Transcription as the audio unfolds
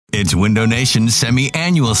It's Window Nation's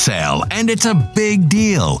semi-annual sale, and it's a big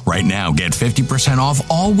deal. Right now, get 50% off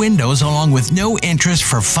all windows along with no interest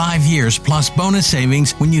for 5 years plus bonus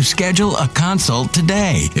savings when you schedule a consult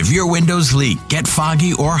today. If your windows leak, get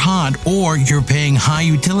foggy or hot, or you're paying high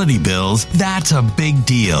utility bills, that's a big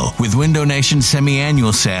deal. With Window Nation's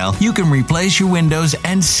semi-annual sale, you can replace your windows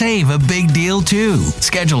and save a big deal too.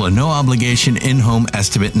 Schedule a no-obligation in-home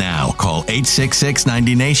estimate now. Call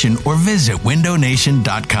 866-90NATION or visit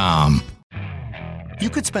windownation.com. You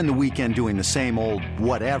could spend the weekend doing the same old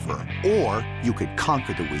whatever, or you could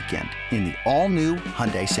conquer the weekend in the all-new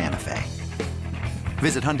Hyundai Santa Fe.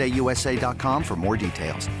 Visit HyundaiUSA.com for more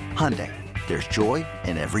details. Hyundai, there's joy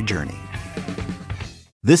in every journey.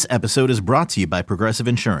 This episode is brought to you by Progressive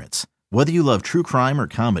Insurance. Whether you love true crime or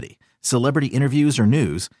comedy, celebrity interviews or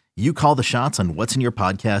news, you call the shots on what's in your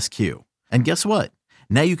podcast queue. And guess what?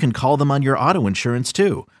 Now you can call them on your auto insurance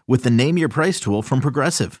too with the Name Your Price tool from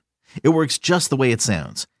Progressive. It works just the way it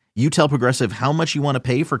sounds. You tell Progressive how much you want to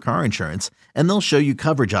pay for car insurance, and they'll show you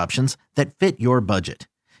coverage options that fit your budget.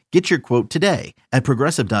 Get your quote today at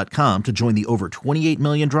Progressive.com to join the over 28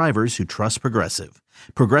 million drivers who trust Progressive.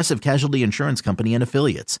 Progressive Casualty Insurance Company and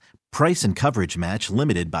Affiliates. Price and coverage match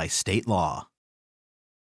limited by state law.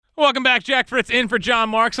 Welcome back. Jack Fritz in for John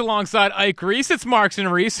Marks alongside Ike Reese. It's Marks and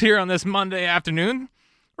Reese here on this Monday afternoon.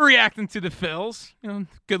 Reacting to the Phils.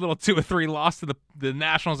 Good little 2-3 loss to the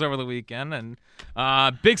Nationals over the weekend. And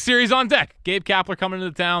big series on deck. Gabe Kapler coming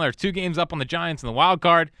into town. They're 2 games up on the Giants in the wild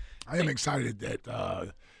card. I am excited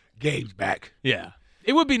that Gabe's back. Yeah.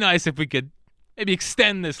 It would be nice if we could maybe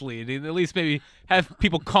extend this lead. At least maybe have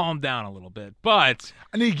people calm down a little bit. But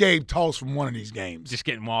I need Gabe tossed from one of these games. Just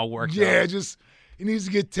getting all worked up. Yeah, he needs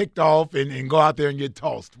to get ticked off and go out there and get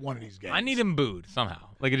tossed one of these games. I need him booed somehow.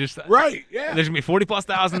 Right, yeah. There's going to be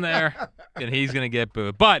 40,000+ there, and he's going to get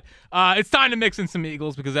booed. But it's time to mix in some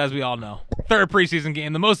Eagles because, as we all know, third preseason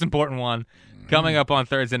game, the most important one, coming up on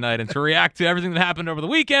Thursday night. And to react to everything that happened over the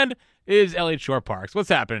weekend is Elliott Shore Parks. What's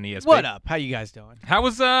happening, ESP? What up? How you guys doing? How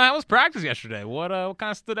was practice yesterday? What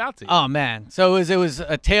kind of stood out to you? Oh, man. So it was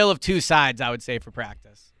a tale of two sides, I would say, for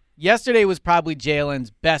practice. Yesterday was probably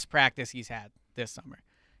Jalen's best practice he's had this summer.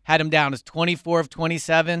 Had him down as 24 of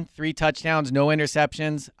 27, 3 touchdowns, no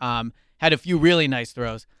interceptions. Had a few really nice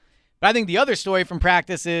throws. But I think the other story from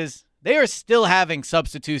practice is they are still having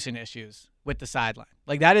substitution issues with the sideline.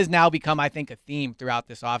 Like, that has now become, I think, a theme throughout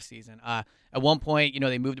this offseason. At one point,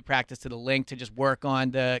 they moved the practice to the link to just work on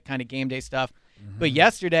the kind of game day stuff. Mm-hmm. But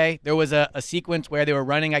yesterday, there was a sequence where they were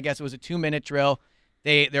running, I guess it was a 2-minute drill.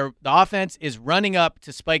 The offense is running up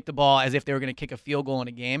to spike the ball as if they were going to kick a field goal in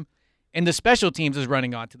a game. And the special teams is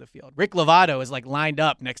running onto the field. Rick Lovato is lined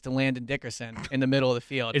up next to Landon Dickerson in the middle of the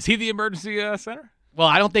field. Is he the emergency center? Well,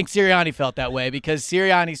 I don't think Sirianni felt that way because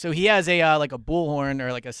Sirianni, so he has a a bullhorn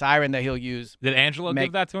or a siren that he'll use. Did Angelo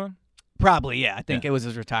give that to him? Probably, yeah. I think it was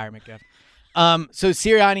his retirement gift. So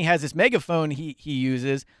Sirianni has this megaphone he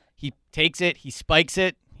uses. He takes it, he spikes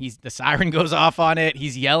it. The siren goes off on it.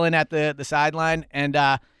 He's yelling at the sideline. And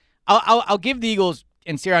I'll give the Eagles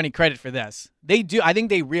and Sirianni credit for this. They do. I think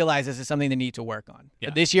they realize this is something they need to work on. Yeah.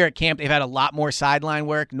 This year at camp, they've had a lot more sideline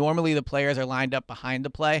work. Normally, the players are lined up behind the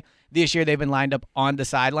play. This year, they've been lined up on the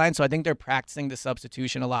sideline, so I think they're practicing the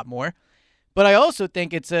substitution a lot more. But I also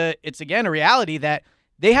think it's again a reality that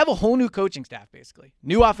they have a whole new coaching staff, basically.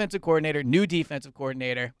 New offensive coordinator, new defensive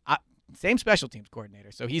coordinator, same special teams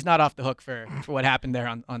coordinator. So he's not off the hook for what happened there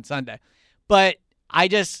on Sunday. But I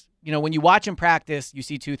just, when you watch him practice, you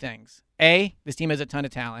see two things. A, this team has a ton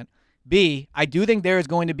of talent. B, I do think there is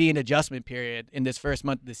going to be an adjustment period in this first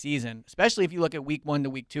month of the season, especially if you look at week 1 to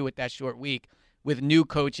week 2 with that short week, with new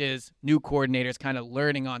coaches, new coordinators kind of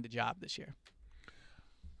learning on the job this year.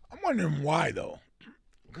 I'm wondering why, though,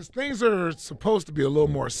 because things are supposed to be a little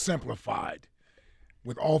more simplified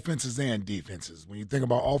with offenses and defenses. When you think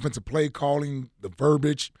about offensive play calling, the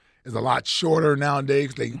verbiage is a lot shorter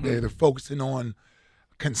nowadays. They're focusing on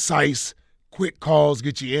concise, quick calls,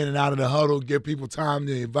 get you in and out of the huddle, give people time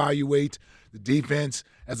to evaluate the defense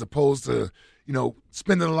as opposed to,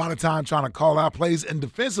 spending a lot of time trying to call out plays. And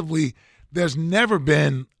defensively, there's never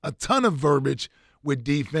been a ton of verbiage with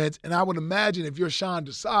defense. And I would imagine if you're Sean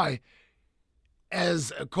Desai,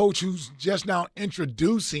 as a coach who's just now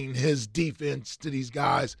introducing his defense to these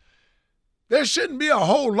guys, there shouldn't be a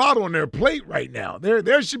whole lot on their plate right now.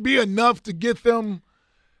 There should be enough to get them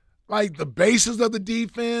the basis of the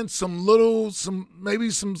defense, maybe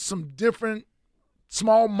some different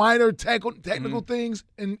small minor technical things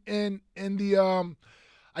in the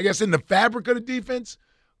I guess in the fabric of the defense.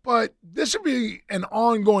 But this should be an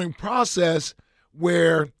ongoing process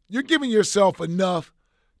where you're giving yourself enough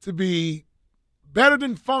to be better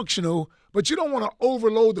than functional, but you don't want to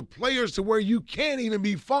overload the players to where you can't even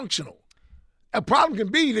be functional. A problem can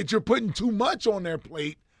be that you're putting too much on their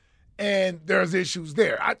plate, and there's issues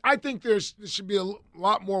there. I think there should be a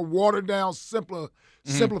lot more watered-down,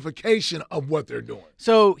 simplification of what they're doing.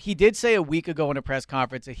 So he did say a week ago in a press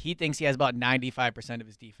conference that he thinks he has about 95% of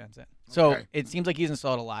his defense in. So It seems like he's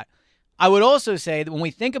installed a lot. I would also say that when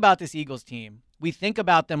we think about this Eagles team, we think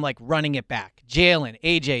about them like running it back. Jalen,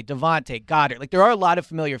 AJ, Devontae, Goddard. Like there are a lot of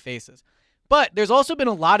familiar faces. But there's also been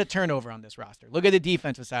a lot of turnover on this roster. Look at the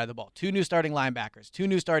defensive side of the ball. 2 new starting linebackers, 2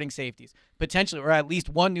 new starting safeties, potentially, or at least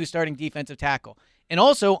 1 new starting defensive tackle. And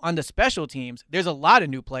also on the special teams, there's a lot of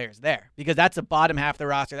new players there because that's the bottom half of the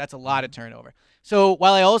roster. That's a lot of turnover. So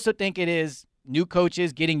while I also think it is new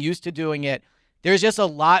coaches getting used to doing it, there's just a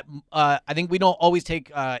lot. I think we don't always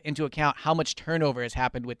take into account how much turnover has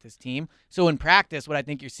happened with this team. So in practice, what I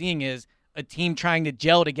think you're seeing is a team trying to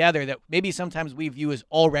gel together that maybe sometimes we view as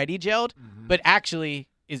already gelled, but actually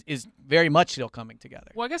is very much still coming together.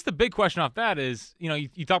 Well, I guess the big question off that is,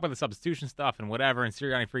 you talk about the substitution stuff and whatever, and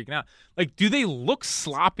Sirianni freaking out. Like, do they look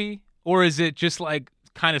sloppy, or is it just like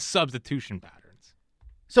kind of substitution patterns?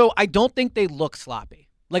 So I don't think they look sloppy.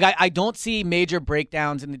 Like, I don't see major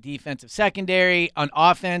breakdowns in the defensive secondary. On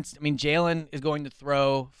offense, I mean, Jalen is going to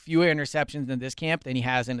throw fewer interceptions in this camp than he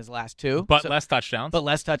has in his last 2. But less touchdowns. But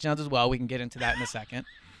less touchdowns as well. We can get into that in a second.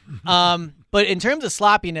 But in terms of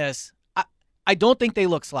sloppiness, I don't think they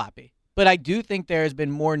look sloppy. But I do think there has been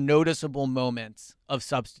more noticeable moments of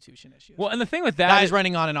substitution issues. Well, and the thing with that guys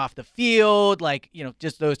running on and off the field, like,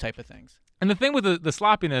 just those type of things. And the thing with the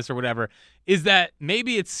sloppiness or whatever is that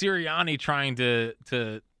maybe it's Sirianni trying to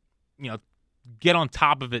get on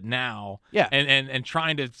top of it now, and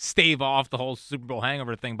trying to stave off the whole Super Bowl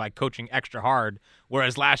hangover thing by coaching extra hard,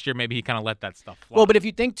 whereas last year maybe he kind of let that stuff fly. Well, but if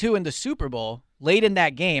you think, too, in the Super Bowl, late in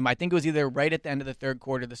that game, I think it was either right at the end of the third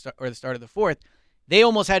quarter or the start of the fourth, they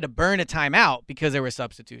almost had to burn a timeout because there were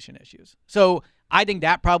substitution issues. So I think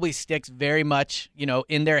that probably sticks very much,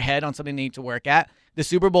 in their head on something they need to work at. The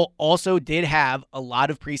Super Bowl also did have a lot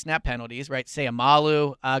of pre-snap penalties, right?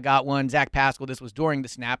 Sayamalu got one. Zach Pascal, this was during the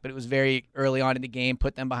snap, but it was very early on in the game,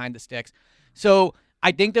 put them behind the sticks. So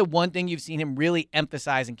I think that one thing you've seen him really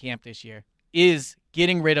emphasize in camp this year is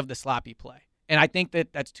getting rid of the sloppy play. And I think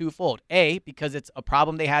that that's twofold. A, because it's a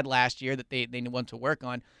problem they had last year that they want to work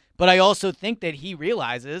on. But I also think that he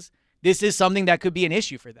realizes this is something that could be an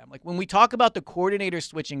issue for them. Like when we talk about the coordinator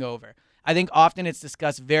switching over, I think often it's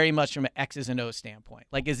discussed very much from an X's and O's standpoint.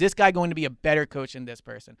 Like, is this guy going to be a better coach than this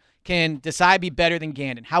person? Can Desai be better than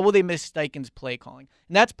Gandon? How will they miss Steichen's play calling?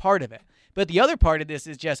 And that's part of it. But the other part of this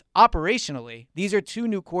is just operationally, these are 2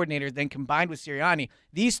 new coordinators, then combined with Sirianni,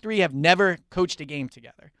 these 3 have never coached a game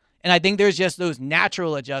together. And I think there's just those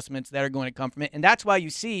natural adjustments that are going to come from it. And that's why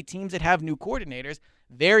you see teams that have new coordinators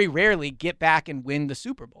very rarely get back and win the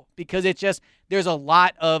Super Bowl because it's just there's a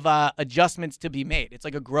lot of adjustments to be made. It's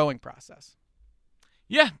like a growing process.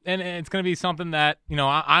 Yeah, and it's going to be something that,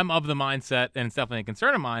 I'm of the mindset, and it's definitely a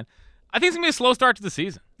concern of mine. I think it's going to be a slow start to the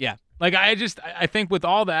season. Yeah. Like, I think with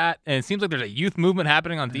all that, and it seems like there's a youth movement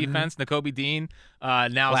happening on defense. Nakobe Dean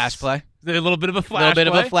now flash play. A little bit of a flash play. A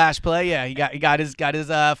little bit of a flash play, yeah. He got his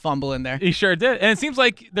fumble in there. He sure did. And it seems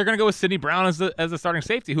like they're going to go with Sidney Brown as the starting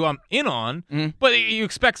safety, who I'm in on. But you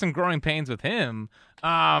expect some growing pains with him.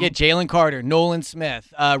 Jalen Carter, Nolan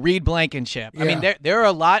Smith, Reed Blankenship. Yeah. I mean, there are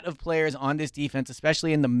a lot of players on this defense,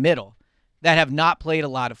 especially in the middle, that have not played a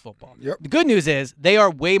lot of football. Yep. The good news is they are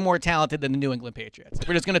way more talented than the New England Patriots.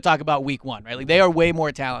 We're just going to talk about week 1, right? Like, they are way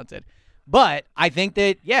more talented. But I think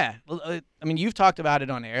that, you've talked about it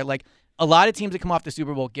on air. Like, a lot of teams that come off the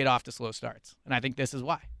Super Bowl get off to slow starts. And I think this is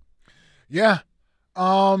why. Yeah.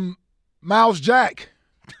 Miles Jack.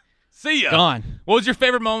 See ya. Gone. What was your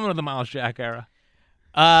favorite moment of the Miles Jack era?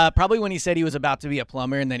 Probably when he said he was about to be a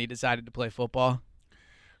plumber and then he decided to play football.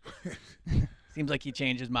 Seems like he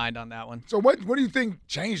changed his mind on that one. So what do you think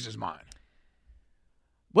changed his mind?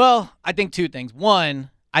 Well, I think 2 things. One,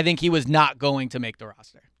 I think he was not going to make the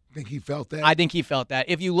roster. Think he felt that? I think he felt that.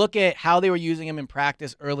 If you look at how they were using him in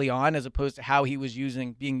practice early on as opposed to how he was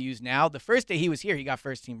being used now, the first day he was here, he got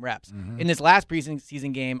first-team reps. In this last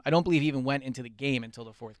preseason game, I don't believe he even went into the game until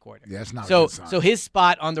the 4th quarter. Yeah, that's not a good sign. So his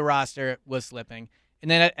spot on the roster was slipping. And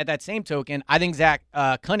then at that same token, I think Zach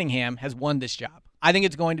Cunningham has won this job. I think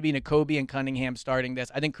it's going to be Nakobe and Cunningham starting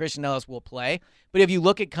this. I think Christian Ellis will play. But if you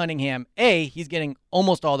look at Cunningham, he's getting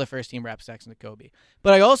almost all the first-team reps next to Nakobe.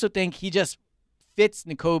 But I also think he just fits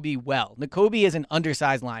Nakobe well. Nakobe is an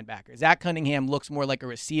undersized linebacker. Zach Cunningham looks more like a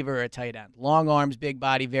receiver or a tight end. Long arms, big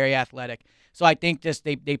body, very athletic. So I think just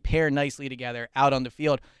they pair nicely together out on the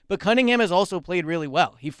field. But Cunningham has also played really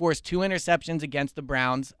well. He forced 2 interceptions against the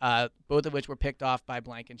Browns, both of which were picked off by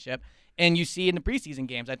Blankenship. And you see in the preseason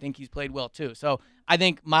games, I think he's played well too. So I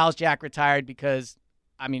think Miles Jack retired because,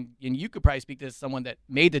 I mean, and you could probably speak to someone that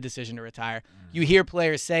made the decision to retire. You hear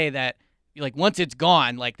players say that, like, once it's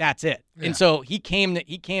gone, like, that's it. Yeah. And so he came to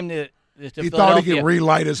he thought he could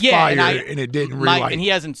relight his fire, and it didn't relight. And he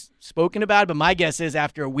hasn't spoken about it, but my guess is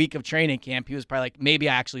after a week of training camp, he was probably like, maybe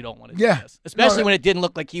I actually don't want to do this. Especially when it didn't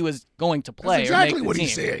look like he was going to play. That's exactly or make what the he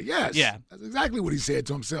team. said, yes. Yeah. That's exactly what he said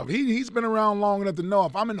to himself. He's been around long enough to know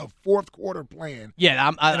if I'm in the fourth quarter playing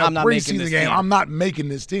I'm not making this game, team. I'm not making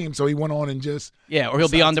this team. So he went on and just – or he'll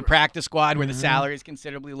be on the practice squad where the salary is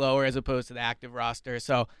considerably lower as opposed to the active roster.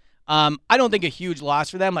 So – I don't think a huge loss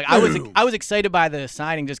for them. Like I was excited by the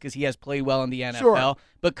signing just because he has played well in the NFL. Sure.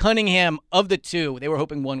 But Cunningham, of the two, they were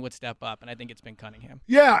hoping one would step up, and I think it's been Cunningham.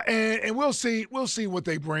 Yeah, and we'll see what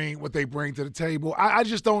they bring to the table. I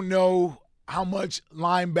just don't know how much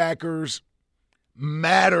linebackers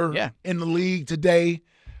matter in the league today,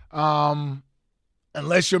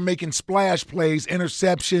 unless you're making splash plays,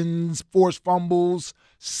 interceptions, forced fumbles,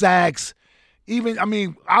 sacks.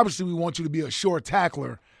 Obviously we want you to be a short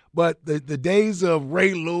tackler. But the days of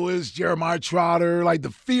Ray Lewis, Jeremiah Trotter, like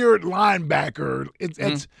the feared linebacker,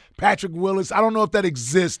 it's Patrick Willis. I don't know if that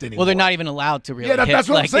exists anymore. Well, they're not even allowed to really hit. That's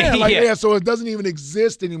what I'm saying. So it doesn't even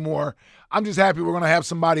exist anymore. I'm just happy we're going to have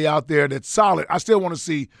somebody out there that's solid. I still want to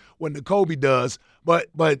see what Nakobe does, but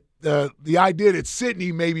the idea that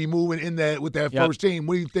Sidney may be moving in that with that first team,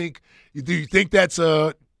 what do you think? Do you think that's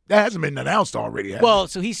that hasn't been announced already, has it?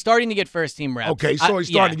 So he's starting to get first-team reps. Okay, so he's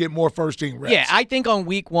starting to get more first-team reps. Yeah, I think on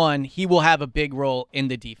week 1, he will have a big role in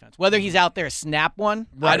the defense. Whether he's out there snap one,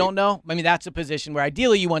 I don't know. I mean, that's a position where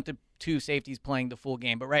ideally you want the 2 safeties playing the full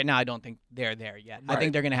game, but right now I don't think they're there yet. Right. I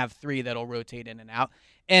think they're going to have 3 that'll rotate in and out,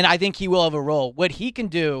 and I think he will have a role. What he can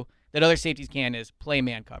do that other safeties can is play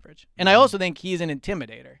man coverage. And I also think he's an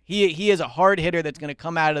intimidator. He is a hard hitter that's going to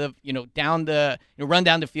come out of run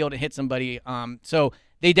down the field and hit somebody. So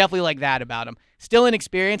they definitely like that about him. Still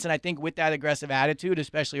inexperienced, and I think with that aggressive attitude,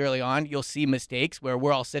 especially early on, you'll see mistakes where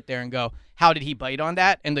we'll all sit there and go, how did he bite on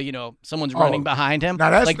that? And someone's running behind him.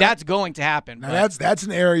 That's going to happen. Now that's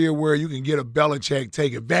an area where you can get a Belichick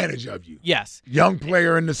take advantage of you. Yes. Young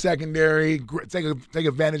player in the secondary, take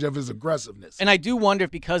advantage of his aggressiveness. And I do wonder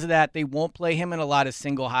if because of that, they won't play him in a lot of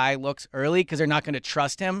single high looks early because they're not going to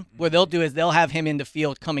trust him. What they'll do is they'll have him in the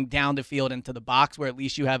field, coming down the field into the box where at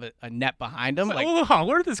least you have a net behind him.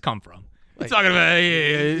 Where did this come from? He's talking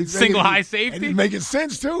about single high safety. And he's making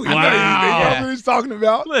sense, too. He knows what he's talking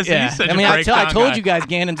about. Listen, he's such a great I told you guys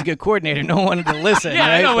Gannon's a good coordinator. No one wanted to listen. Yeah,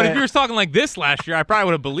 right? I know, but if you were talking like this last year, I probably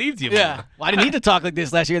would have believed you. Yeah. More. Well, I didn't need to talk like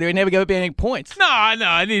this last year. They never gave up any points. No,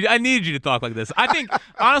 I need you to talk like this. I think,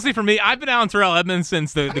 honestly, for me, I've been out on Terrell Edmonds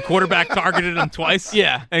since the quarterback targeted him twice.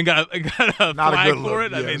 Yeah. And got a flag for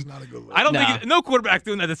it. Yeah, it's not a good look. I don't think no quarterback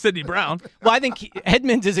doing that to Sidney Brown. Well, I think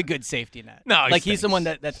Edmonds is a good safety net. No, he's someone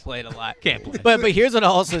that's played a lot. Can't play. But here's what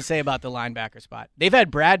I'll also say about the linebacker spot. They've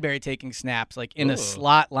had Bradbury taking snaps like in a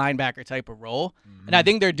slot linebacker type of role. And I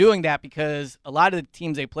think they're doing that because a lot of the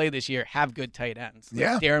teams they play this year have good tight ends.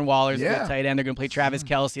 Yeah. Like Darren Waller's a good tight end. They're going to play Travis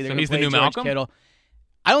Kelce. They're going to play the new George Malcolm? Kittle.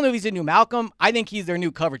 I don't know if he's the new Malcolm. I think he's their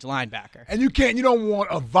new coverage linebacker. And you don't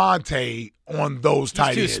want Avante on those tight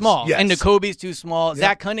ends. He's too small. Yes. And Nakobe's too small. Yep.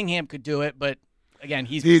 Zach Cunningham could do it, but again,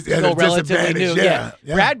 he's still relatively new. Yeah.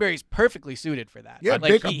 Bradbury's perfectly suited for that. Yeah,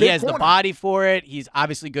 he has corner. the body for it. He's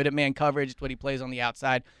obviously good at man coverage. It's what he plays on the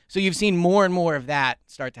outside. So you've seen more and more of that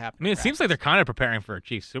start to happen. I mean, it seems like they're kind of preparing for a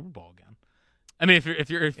Chiefs Super Bowl again. I mean, if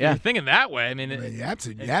you're thinking that way, I mean, you have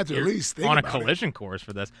to at least think on a collision course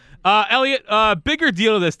for this. Elliot, bigger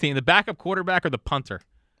deal to this team: the backup quarterback or the punter?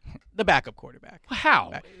 The backup quarterback.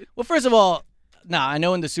 How? Well, first of all, I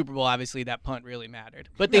know in the Super Bowl, obviously, that punt really mattered.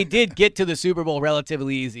 But they did get to the Super Bowl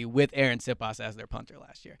relatively easy with Aaron Siposs as their punter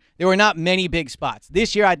last year. There were not many big spots.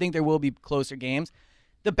 This year, I think there will be closer games.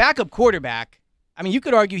 The backup quarterback, I mean, you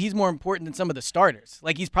could argue he's more important than some of the starters.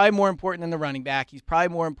 Like, he's probably more important than the running back. He's probably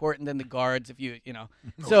more important than the guards, if you know.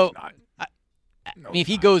 No, so, he's not. I mean, if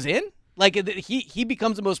he goes in, like, he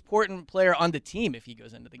becomes the most important player on the team if he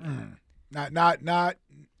goes into the game. Not.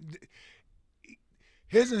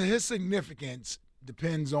 His significance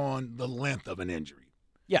depends on the length of an injury.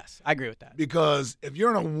 Yes, I agree with that. Because if you're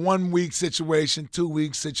in a 1 week situation, 2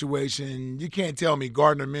 week situation, you can't tell me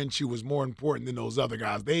Gardner Minshew was more important than those other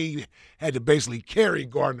guys. They had to basically carry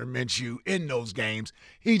Gardner Minshew in those games.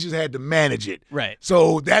 He just had to manage it. Right.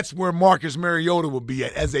 So that's where Marcus Mariota will be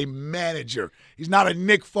at as a manager. He's not a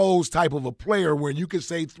Nick Foles type of a player where you could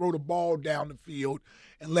say throw the ball down the field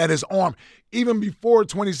and let his arm. Even before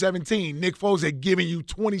 2017, Nick Foles had given you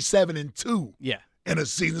 27-2. Yeah. In a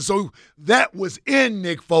season. So that was in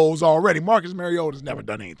Nick Foles already. Marcus Mariota's never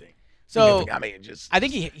done anything. So I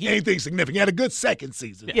think he anything significant. He had a good second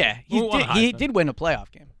season. Yeah, he did win a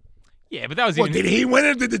playoff game. Yeah, but that was did he win it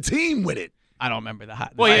or did the team win it? I don't remember the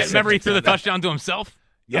high. Well, remember he threw the touchdown to himself?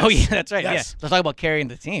 Yes. Oh, yeah, that's right. Yes. Yeah. Let's talk about carrying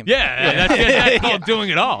the team. Yeah, that's called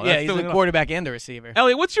doing it all. Yeah, he's the quarterback and the receiver.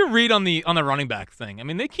 Elliot, what's your read on the running back thing? I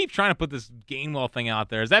mean, they keep trying to put this Gainwell thing out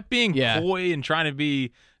there. Is that being coy and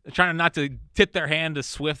trying not to tip their hand to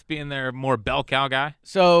Swift being their more bell cow guy?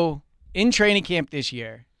 So in training camp this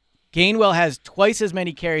year, Gainwell has twice as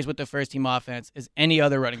many carries with the first team offense as any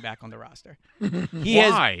other running back on the roster.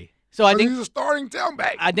 Why? So I think he's a starting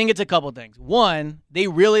tailback. I think it's a couple things. One, they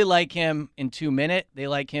really like him in 2 minute. They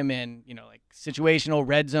like him in like situational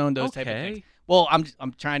red zone, those type of things. Well,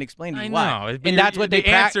 I'm trying to explain to you why. I know. And that's what the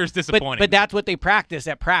answer is disappointing. But that's what they practice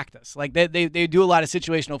at practice. Like they do a lot of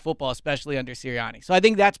situational football, especially under Sirianni. So I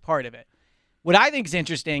think that's part of it. What I think is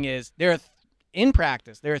interesting is in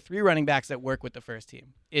practice, there are 3 running backs that work with the first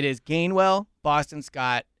team. It is Gainwell, Boston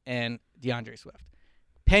Scott, and DeAndre Swift.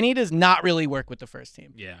 Penny does not really work with the first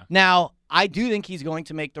team. Yeah. Now, I do think he's going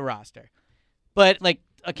to make the roster. But, like,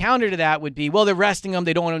 a counter to that would be, well, they're resting him.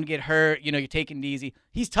 They don't want him to get hurt. You're taking it easy.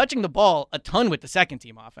 He's touching the ball a ton with the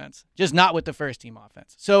second-team offense, just not with the first-team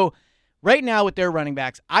offense. So, right now with their running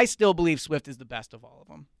backs, I still believe Swift is the best of all of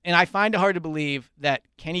them. And I find it hard to believe that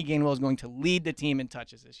Kenny Gainwell is going to lead the team in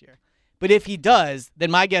touches this year. But if he does,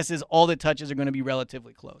 then my guess is all the touches are going to be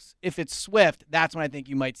relatively close. If it's Swift, that's when I think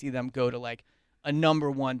you might see them go to, like, a number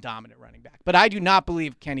 1 dominant running back. But I do not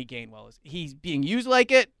believe Kenny Gainwell is. He's being used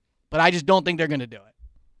like it, but I just don't think they're going to do it.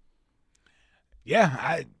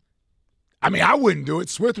 Yeah, I mean, I wouldn't do it.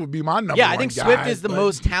 Swift would be my number 1 guy. Yeah, I think Swift is the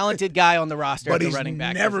most talented guy on the roster at the running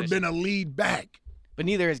back But he's never position. been a lead back. But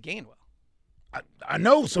neither is Gainwell. I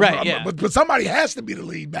know. Right, yeah. But somebody has to be the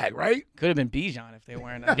lead back, right? Could have been Bijan if they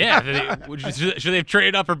weren't. Should they have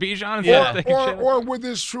traded up for Bijan? Or would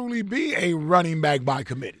this truly be a running back by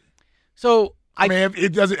committee? So I mean, if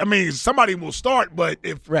it doesn't. I mean, somebody will start, but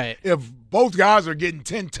if both guys are getting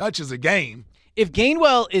 10 touches a game, if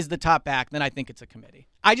Gainwell is the top back, then I think it's a committee.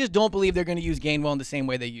 I just don't believe they're going to use Gainwell in the same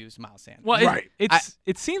way they use Miles Sanders. Well,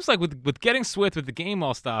 it seems like with getting Swift with the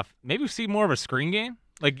Gainwell stuff, maybe we see more of a screen game,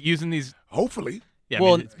 like using these. Hopefully. Yeah,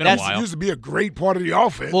 well, it's been a while. It used to be a great part of the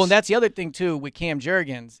offense. Well, and that's the other thing, too, with Cam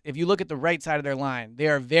Jurgens. If you look at the right side of their line, they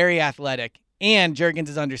are very athletic, and Jurgens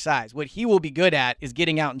is undersized. What he will be good at is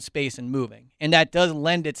getting out in space and moving, and that does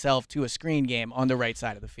lend itself to a screen game on the right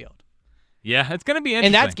side of the field. Yeah, it's going to be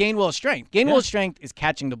interesting. And that's Gainwell's strength. Gainwell's strength is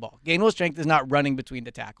catching the ball. Gainwell's strength is not running between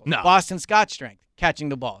the tackles. No. Boston Scott's strength, catching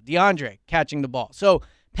the ball. DeAndre, catching the ball. So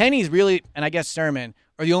Penny's really, and I guess Sermon,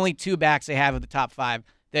 are the only 2 backs they have of the top 5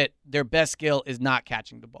 that their best skill is not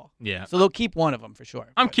catching the ball. Yeah. So they'll keep one of them for sure.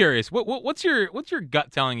 I'm curious. What's your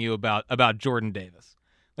gut telling you about Jordan Davis?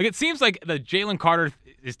 Like, it seems like the Jalen Carter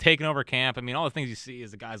is taking over camp. I mean, all the things you see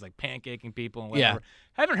is the guys like pancaking people and whatever.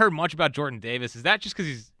 Yeah. Haven't heard much about Jordan Davis. Is that just because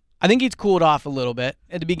he's... I think he's cooled off a little bit.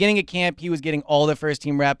 At the beginning of camp, he was getting all the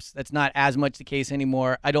first-team reps. That's not as much the case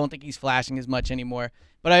anymore. I don't think he's flashing as much anymore.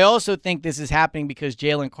 But I also think this is happening because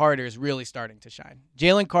Jalen Carter is really starting to shine.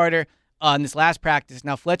 Jalen Carter... in this last practice,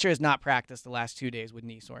 now Fletcher has not practiced the last 2 days with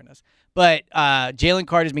knee soreness, but Jalen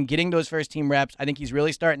Carter's been getting those first-team reps. I think he's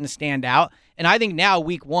really starting to stand out, and I think now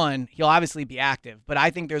week 1 he'll obviously be active, but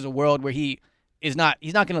I think there's a world where he's not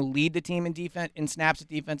going to lead the team in snaps at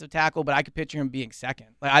defensive tackle, but I could picture him being second.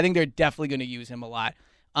 Like, I think they're definitely going to use him a lot.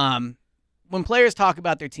 When players talk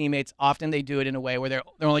about their teammates, often they do it in a way where they're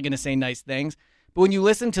only going to say nice things, but when you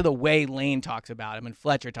listen to the way Lane talks about him and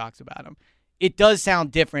Fletcher talks about him, it does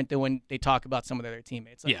sound different than when they talk about some of their other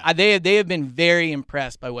teammates. Like, they have been very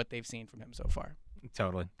impressed by what they've seen from him so far.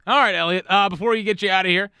 Totally. All right, Elliot. Before we get you out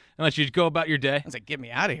of here and let you go about your day. I was like, get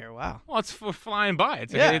me out of here. Wow. Well, it's flying by.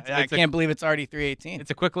 I can't believe it's already 3:18.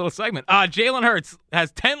 It's a quick little segment. Jalen Hurts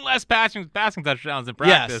has 10 less passing touchdowns in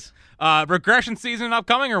practice. Yes. Regression season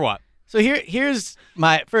upcoming or what? So here's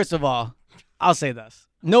my – first of all, I'll say this.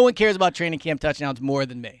 No one cares about training camp touchdowns more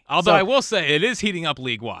than me. Although I will say it is heating up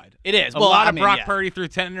league-wide. It is. A lot of Brock Purdy threw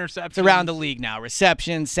 10 interceptions. It's around the league now.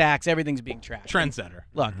 Receptions, sacks, everything's being tracked. Trendsetter.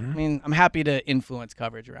 Look, I mean, I'm happy to influence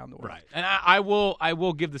coverage around the world. Right. And I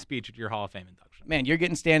will give the speech at your Hall of Fame induction. man, you're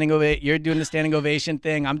getting standing ovation. You're doing the standing ovation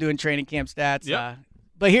thing. I'm doing training camp stats. Yep.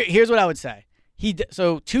 But here's what I would say.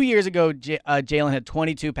 So 2 years ago, Jalen had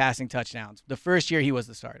 22 passing touchdowns. The first year he was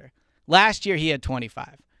the starter. Last year he had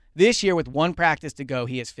 25. This year, with one practice to go,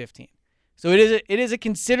 he has 15. So it is a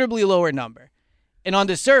considerably lower number. And on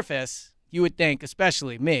the surface, you would think,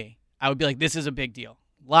 especially me, I would be like, this is a big deal.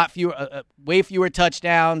 Way fewer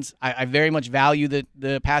touchdowns. I very much value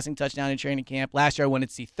the passing touchdown in training camp. Last year I wanted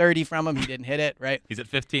to see 30 from him. He didn't hit it, right? He's at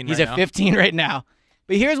 15 He's right at now. 15 right now.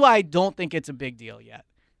 But here's why I don't think it's a big deal yet.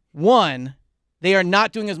 One, they are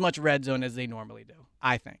not doing as much red zone as they normally do,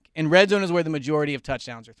 I think. And red zone is where the majority of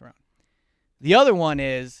touchdowns are thrown. The other one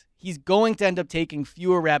is he's going to end up taking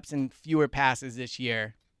fewer reps and fewer passes this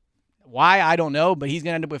year. Why, I don't know, but he's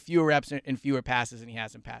going to end up with fewer reps and fewer passes than he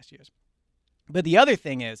has in past years. But the other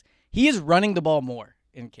thing is he is running the ball more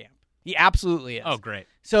in camp. He absolutely is. Oh, great.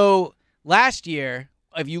 So last year,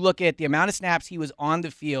 if you look at the amount of snaps he was on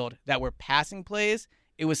the field that were passing plays,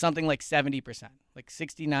 it was something like 70%, like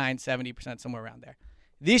 69, 70%, somewhere around there.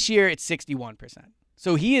 This year, it's 61%.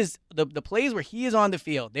 So he is the plays where he is on the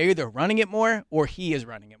field, they're either running it more or he is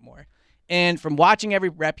running it more. And from watching every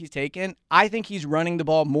rep he's taken, I think he's running the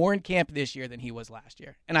ball more in camp this year than he was last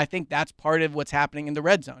year. And I think that's part of what's happening in the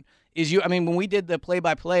red zone. When we did the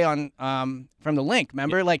play-by-play on from the link,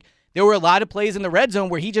 remember? Like, there were a lot of plays in the red zone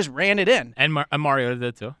where he just ran it in. And Mariota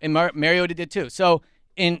did too. And Mariota did too. So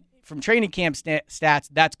from training camp stats,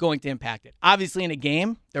 that's going to impact it. Obviously, in a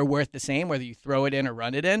game, they're worth the same, whether you throw it in or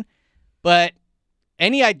run it in. But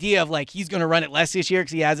any idea of, like, he's going to run it less this year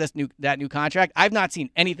because he has that new contract, I've not seen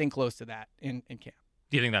anything close to that in camp.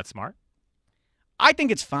 Do you think that's smart? I think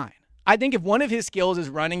it's fine. I think if one of his skills is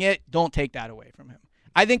running it, don't take that away from him.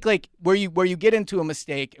 I think, like, where you get into a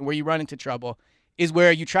mistake and where you run into trouble is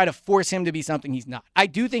where you try to force him to be something he's not. I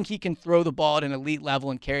do think he can throw the ball at an elite level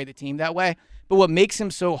and carry the team that way, but what makes him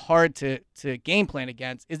so hard to game plan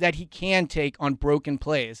against is that he can take on broken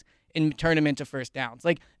plays and turn them into first downs.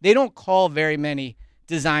 Like, they don't call very many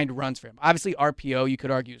designed runs for him. Obviously, RPO, you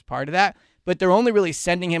could argue, is part of that, but they're only really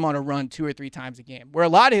sending him on a run 2 or 3 times a game, where a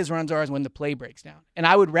lot of his runs are is when the play breaks down. And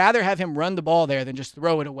I would rather have him run the ball there than just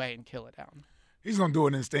throw it away and kill it down. He's going to do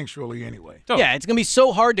it instinctually anyway. So, yeah, it's going to be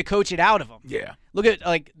so hard to coach it out of him. Yeah. Look at,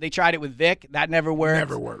 like, they tried it with Vic. That never worked.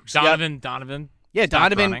 Never works. Donovan. Yeah,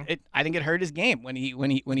 Donovan, running. I think it hurt his game when he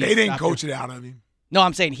They didn't stopped coach him. it out of him. No,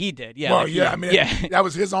 I'm saying he did. Yeah. Well, like, yeah, I mean, yeah. that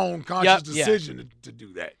was his own conscious decision to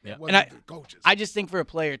do that. Yeah. It wasn't the coaches. I just think for a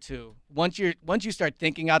player too, once you start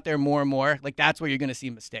thinking out there more and more, like, that's where you're going to see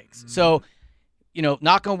mistakes. Mm-hmm. So,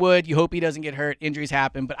 knock on wood, you hope he doesn't get hurt. Injuries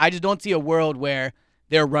happen, but I just don't see a world where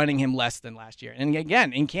they're running him less than last year. And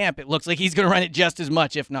again, in camp, it looks like he's going to run it just as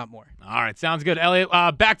much, if not more. All right, sounds good. Elliot,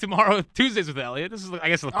 back tomorrow, Tuesdays with Elliot. This is, I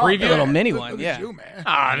guess, the preview. A little mini Look one, at yeah. you, man.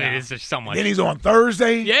 I mean, it's just so much. Then he's on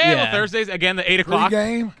Thursday. Yeah, well, Yeah. Thursdays, again, the 8 o'clock.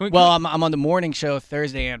 Game. Well, I'm on the morning show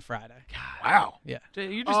Thursday and Friday. Wow. Yeah.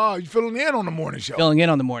 You just Oh, you filling in on the morning show. Filling in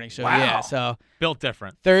on the morning show. Wow. Yeah. So built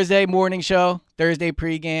different. Thursday morning show, Thursday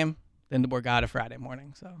pregame, then the Borgata Friday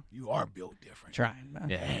morning. So You are built different. trying, man.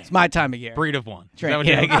 Yeah. It's my time of year. Breed of one. Is Train- that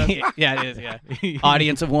what you said? yeah, it is. Yeah.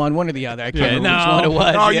 Audience of one of the other. I can't remember no. which one it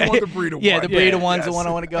was. No, yeah. you want the breed of Yeah, one. the breed Yeah, of one's the yes. one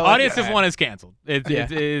I want to go. Audience with. of one is canceled. Yeah.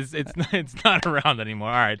 It's not around anymore.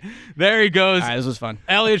 All right, there he goes. All right, this was fun.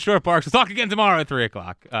 Elliot Short Parks. We'll talk again tomorrow at 3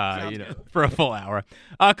 o'clock. For a full hour.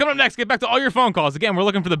 Coming up next, get back to all your phone calls. Again, we're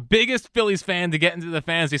looking for the biggest Phillies fan to get into the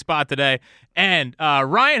fantasy spot today. And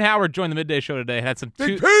Ryan Howard joined the midday show today. Had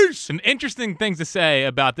some interesting things to say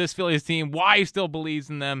about this Phillies team, why he still believes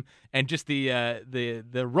in them, and just the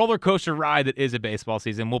roller coaster ride that is a baseball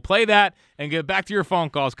season. We'll play that and get back to your phone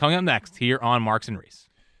calls coming up next here on Marks and Reese.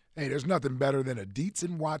 Hey, there's nothing better than a Dietz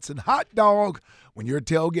and Watson hot dog when you're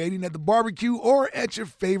tailgating at the barbecue or at your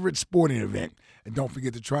favorite sporting event. And don't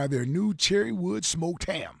forget to try their new Cherry Wood smoked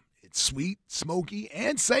ham. It's sweet, smoky,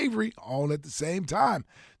 and savory all at the same time.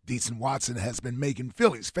 Dietz and Watson has been making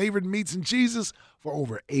Philly's favorite meats and cheeses for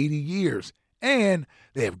over 80 years. And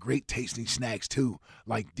they have great tasting snacks, too,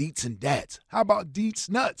 like Dietz and Dats. How about Dietz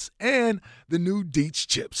Nuts and the new Dietz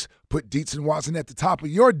Chips? Put Dietz and Watson at the top of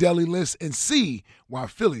your deli list and see why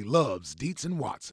Philly loves Dietz and Watson.